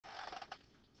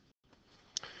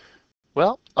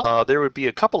Well, there would be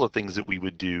a couple of things that we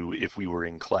would do if we were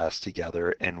in class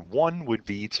together, and one would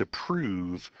be to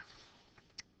prove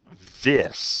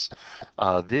this.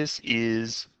 This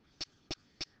is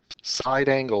side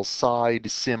angle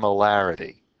side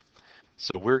similarity.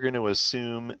 So we're going to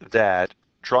assume that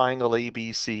triangle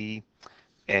ABC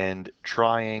and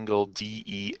triangle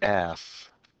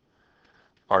DEF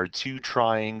are two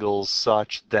triangles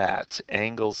such that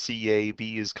angle CAB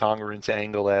is congruent to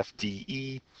angle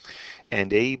FDE,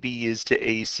 and AB is to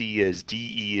AC as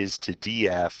DE is to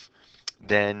DF,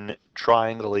 then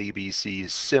triangle ABC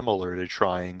is similar to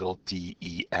triangle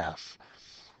DEF.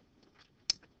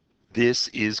 This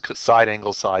is side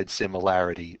angle side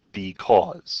similarity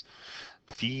because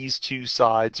these two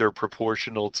sides are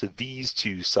proportional to these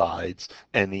two sides,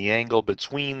 and the angle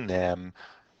between them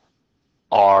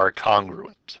are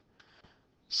congruent.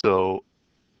 So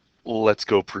let's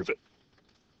go prove it.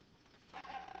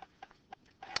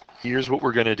 Here's what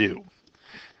we're going to do.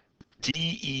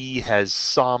 DE has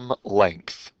some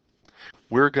length.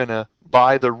 We're going to,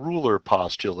 by the ruler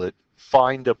postulate,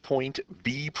 find a point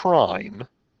B prime.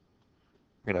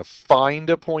 We're going to find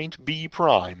a point B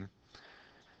prime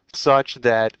such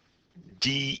that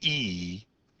DE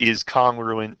is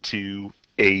congruent to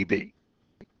AB.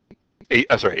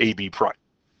 AB prime.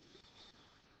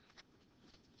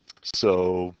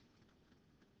 So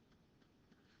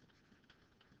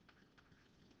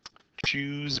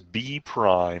choose B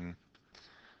prime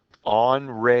on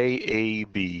ray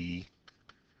AB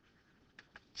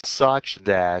such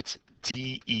that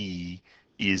DE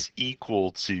is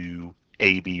equal to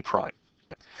AB prime.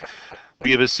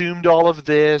 We have assumed all of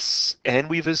this, and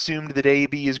we've assumed that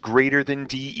AB is greater than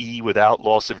DE without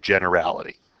loss of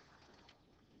generality.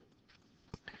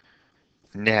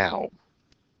 Now,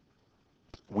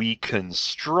 we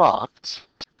construct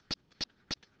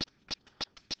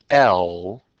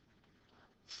L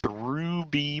through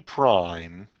B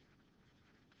prime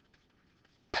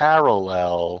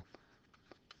parallel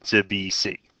to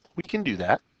BC. We can do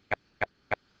that.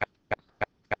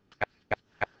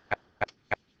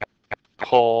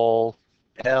 Call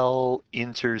L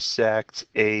intersect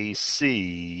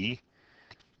AC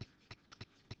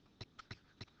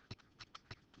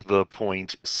the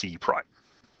point C prime.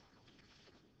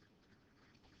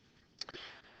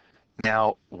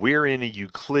 Now, we're in a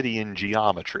Euclidean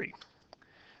geometry.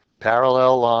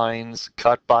 Parallel lines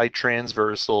cut by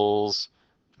transversals.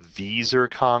 These are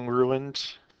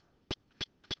congruent.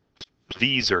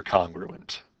 These are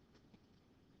congruent.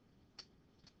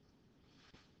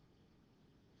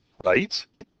 Right?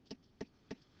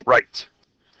 Right.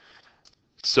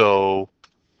 So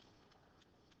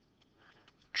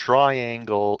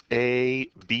triangle A,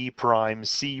 B prime,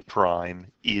 C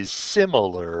prime is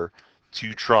similar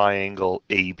to triangle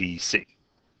ABC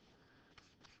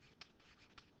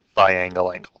by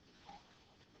angle.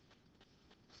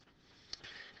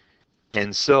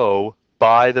 And so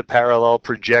by the parallel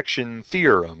projection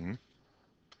theorem,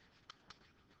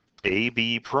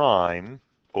 AB prime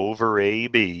over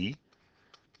AB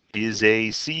is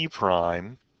AC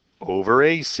prime over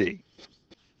AC,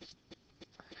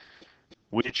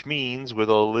 which means with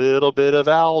a little bit of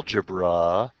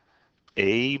algebra,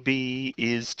 AB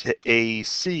is to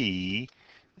AC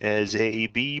as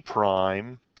AB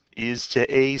prime is to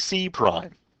AC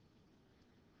prime.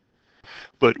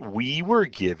 But we were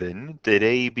given that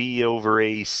AB over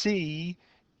AC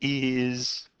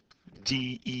is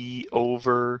DE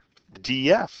over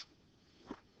DF.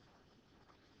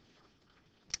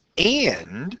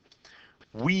 And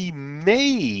we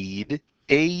made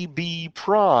AB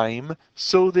prime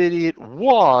so that it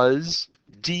was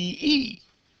DE.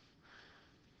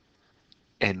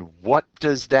 And what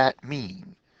does that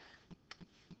mean?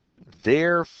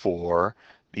 Therefore,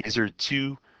 these are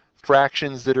two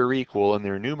fractions that are equal and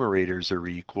their numerators are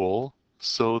equal,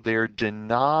 so their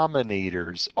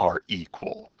denominators are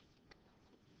equal.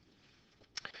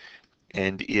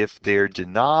 And if their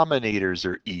denominators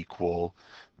are equal,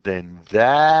 then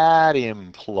that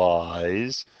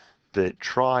implies that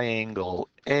triangle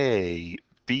A,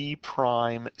 B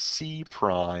prime, C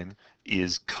prime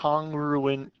is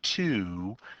congruent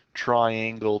to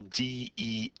triangle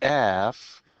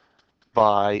DEF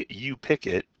by, you pick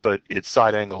it, but it's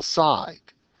side angle side.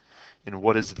 And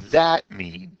what does that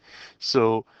mean?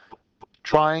 So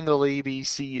triangle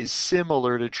ABC is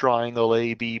similar to triangle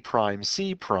AB prime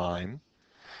C prime,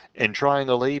 and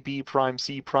triangle AB prime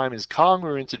C prime is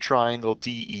congruent to triangle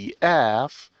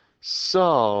DEF,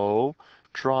 so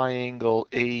triangle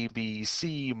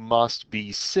ABC must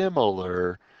be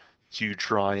similar to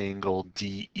triangle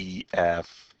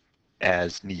DEF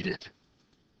as needed.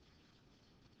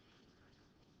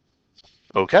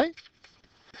 Okay?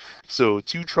 So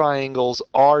two triangles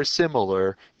are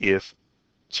similar if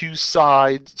two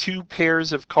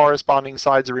pairs of corresponding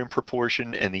sides are in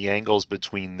proportion and the angles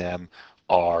between them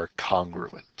are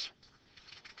congruent.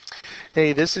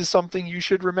 Hey, this is something you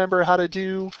should remember how to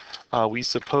do. We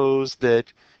suppose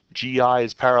that GI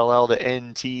is parallel to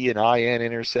NT and IN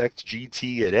intersect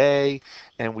GT at A,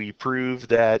 and we prove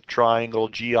that triangle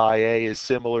GIA is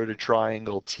similar to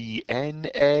triangle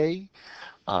TNA,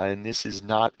 and this is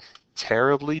not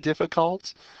terribly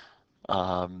difficult.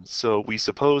 So we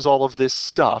suppose all of this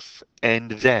stuff,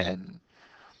 and then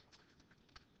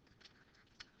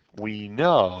we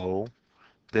know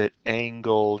that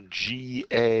angle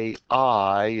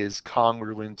GAI is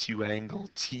congruent to angle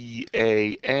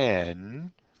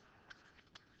TAN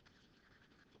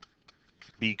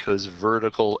because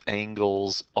vertical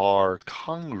angles are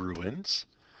congruent.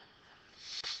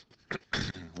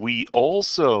 We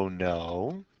also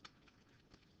know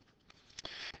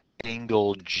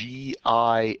angle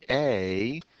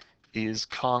GIA is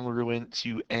congruent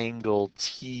to angle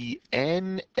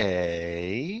TNA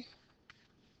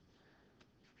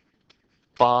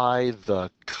by the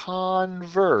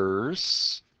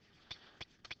converse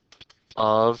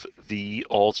of the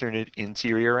alternate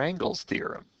interior angles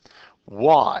theorem.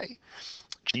 Why?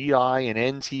 GI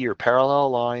and NT are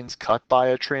parallel lines cut by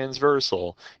a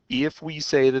transversal. If we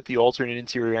say that the alternate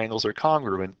interior angles are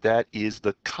congruent, that is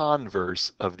the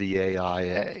converse of the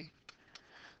AIA.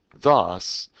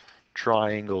 Thus,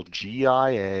 triangle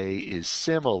GIA is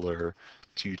similar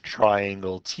to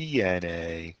triangle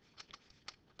TNA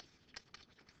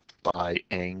by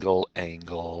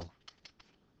angle-angle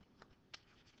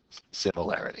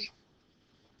similarity.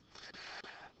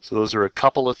 So those are a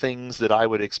couple of things that I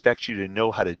would expect you to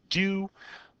know how to do.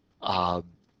 Uh,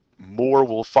 More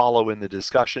will follow in the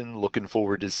discussion. Looking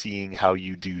forward to seeing how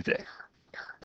you do there.